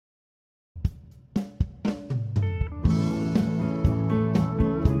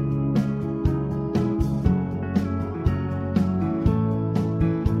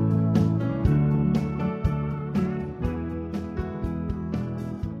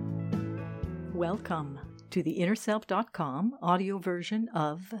Welcome to the InnerSelf.com audio version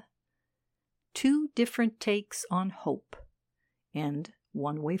of Two Different Takes on Hope and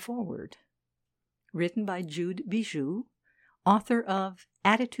One Way Forward, written by Jude Bijou, author of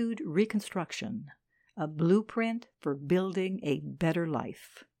Attitude Reconstruction, a blueprint for building a better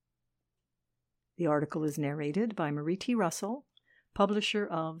life. The article is narrated by Marie T. Russell, publisher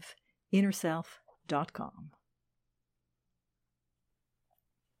of InnerSelf.com.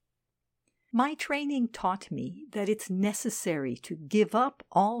 My training taught me that it's necessary to give up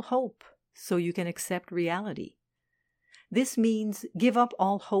all hope so you can accept reality. This means give up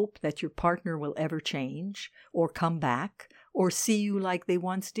all hope that your partner will ever change, or come back, or see you like they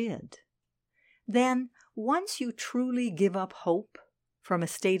once did. Then, once you truly give up hope from a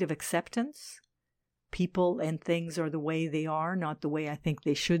state of acceptance, people and things are the way they are, not the way I think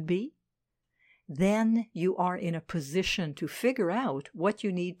they should be, then you are in a position to figure out what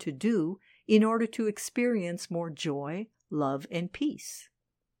you need to do in order to experience more joy, love, and peace.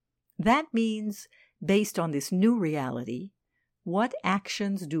 That means, based on this new reality, what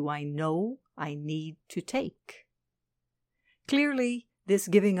actions do I know I need to take? Clearly, this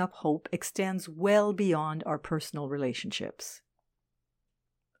giving up hope extends well beyond our personal relationships.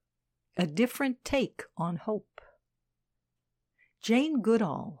 A different take on hope. Jane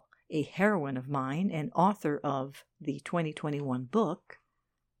Goodall, a heroine of mine and author of the 2021 book,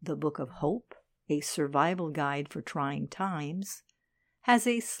 The Book of Hope, a survival guide for trying times, has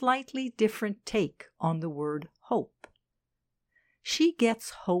a slightly different take on the word hope. She gets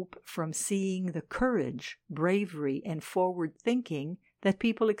hope from seeing the courage, bravery, and forward thinking that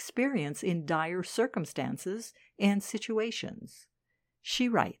people experience in dire circumstances and situations. She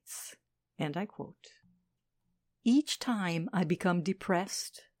writes, and I quote, "Each time I become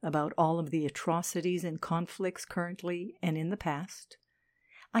depressed about all of the atrocities and conflicts currently and in the past,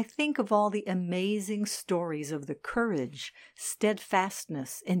 I think of all the amazing stories of the courage,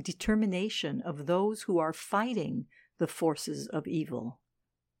 steadfastness, and determination of those who are fighting the forces of evil.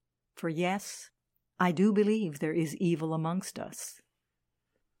 For yes, I do believe there is evil amongst us.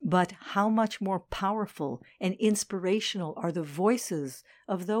 But how much more powerful and inspirational are the voices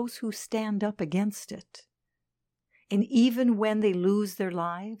of those who stand up against it. And even when they lose their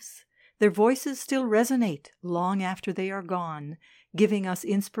lives, their voices still resonate long after they are gone, giving us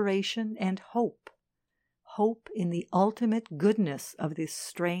inspiration and hope. Hope in the ultimate goodness of this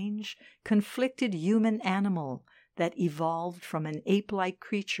strange, conflicted human animal that evolved from an ape-like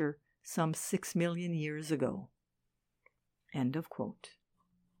creature some 6 million years ago." End of quote.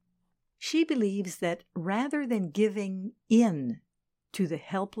 She believes that rather than giving in to the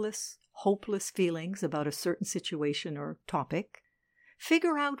helpless, hopeless feelings about a certain situation or topic,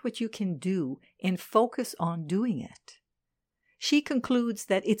 figure out what you can do and focus on doing it. She concludes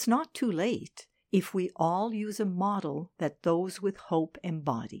that it's not too late if we all use a model that those with hope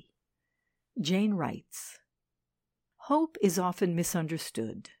embody. Jane writes, "Hope is often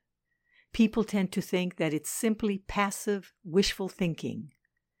misunderstood. People tend to think that it's simply passive, wishful thinking.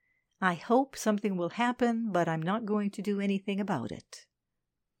 I hope something will happen, but I'm not going to do anything about it.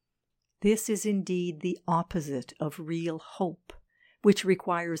 This is indeed the opposite of real hope, which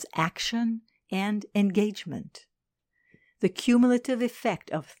requires action and engagement. The cumulative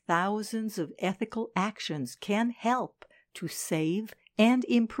effect of thousands of ethical actions can help to save and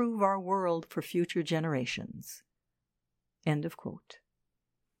improve our world for future generations." End of quote.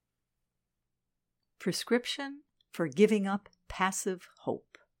 Prescription for giving up passive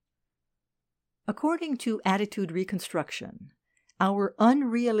hope. According to Attitude Reconstruction, our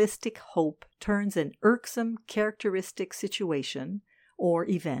unrealistic hope turns an irksome characteristic situation or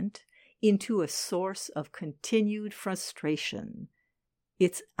event into a source of continued frustration.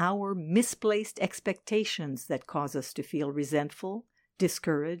 It's our misplaced expectations that cause us to feel resentful,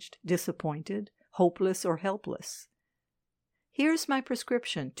 discouraged, disappointed, hopeless, or helpless. Here's my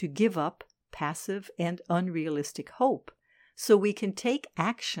prescription to give up passive and unrealistic hope so we can take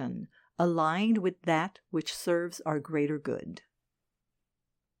action aligned with that which serves our greater good.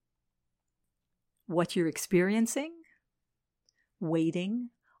 What you're experiencing?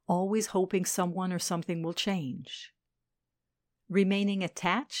 Waiting, always hoping someone or something will change. Remaining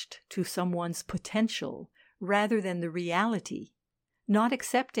attached to someone's potential rather than the reality, not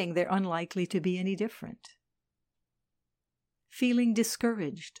accepting they're unlikely to be any different. Feeling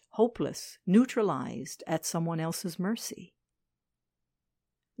discouraged, hopeless, neutralized at someone else's mercy.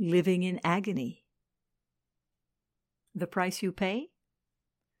 Living in agony. The price you pay?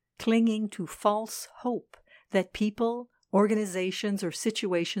 Clinging to false hope that people, organizations, or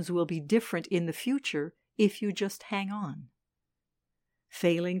situations will be different in the future if you just hang on.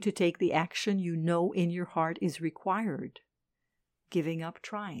 failing to take the action you know in your heart is required, giving up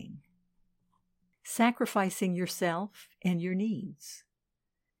trying, sacrificing yourself and your needs,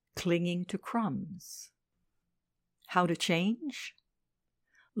 clinging to crumbs. How to change?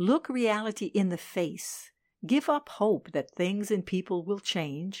 Look reality in the face. Give up hope that things and people will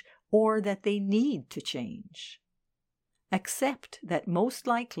change or that they need to change. Accept that most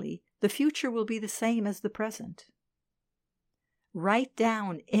likely the future will be the same as the present. Write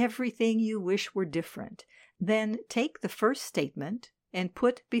down everything you wish were different. Then take the first statement and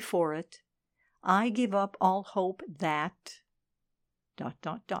put before it, I give up all hope that... ...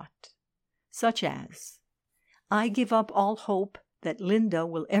 Such as, I give up all hope that Linda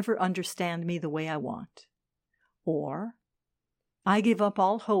will ever understand me the way I want. Or, I give up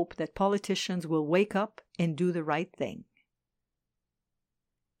all hope that politicians will wake up and do the right thing.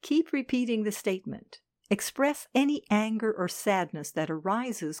 Keep repeating the statement. Express any anger or sadness that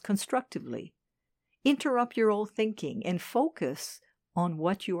arises constructively. Interrupt your old thinking and focus on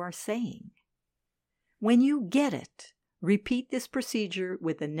what you are saying. When you get it, repeat this procedure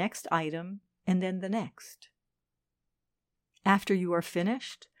with the next item and then the next. After you are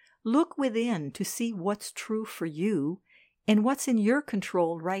finished, look within to see what's true for you and what's in your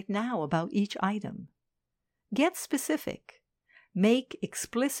control right now about each item. Get specific. Make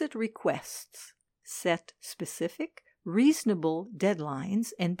explicit requests. Set specific, reasonable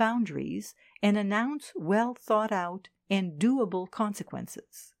deadlines and boundaries, and announce well thought out and doable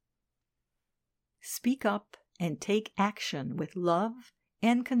consequences. Speak up and take action with love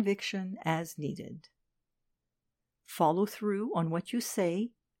and conviction as needed. Follow through on what you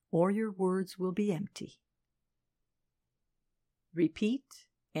say, or your words will be empty. Repeat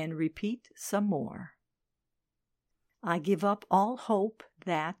and repeat some more. I give up all hope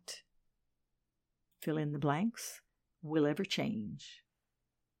that... fill in the blanks, will ever change.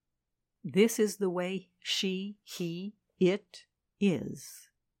 This is the way she, he, it is.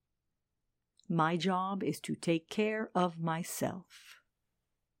 My job is to take care of myself.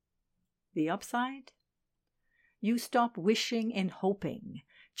 The upside? You stop wishing and hoping,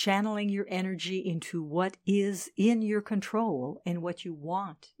 channeling your energy into what is in your control and what you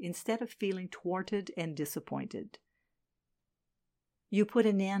want instead of feeling thwarted and disappointed. You put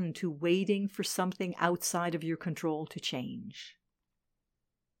an end to waiting for something outside of your control to change.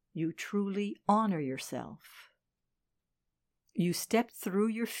 You truly honor yourself. You step through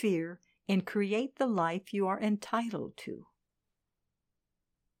your fear and create the life you are entitled to.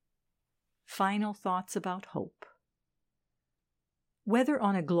 Final thoughts about hope. Whether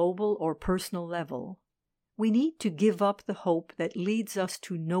on a global or personal level, we need to give up the hope that leads us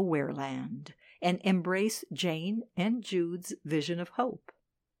to nowhere land and embrace Jane and Jude's vision of hope.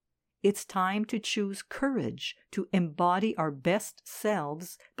 It's time to choose courage to embody our best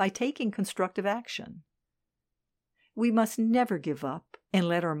selves by taking constructive action. We must never give up and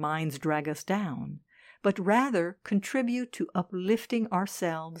let our minds drag us down, but rather contribute to uplifting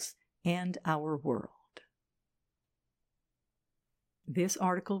ourselves and our world. This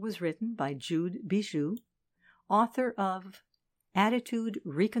article was written by Jude Bijou, author of Attitude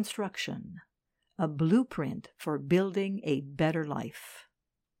Reconstruction, a blueprint for building a better life.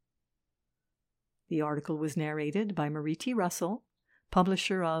 The article was narrated by Marie T. Russell,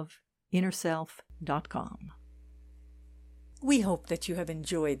 publisher of InnerSelf.com. We hope that you have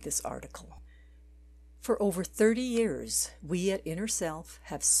enjoyed this article. For over 30 years, we at Inner Self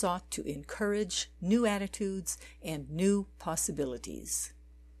have sought to encourage new attitudes and new possibilities.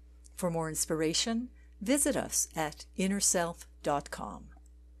 For more inspiration, visit us at InnerSelf.com.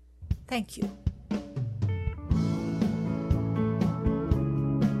 Thank you.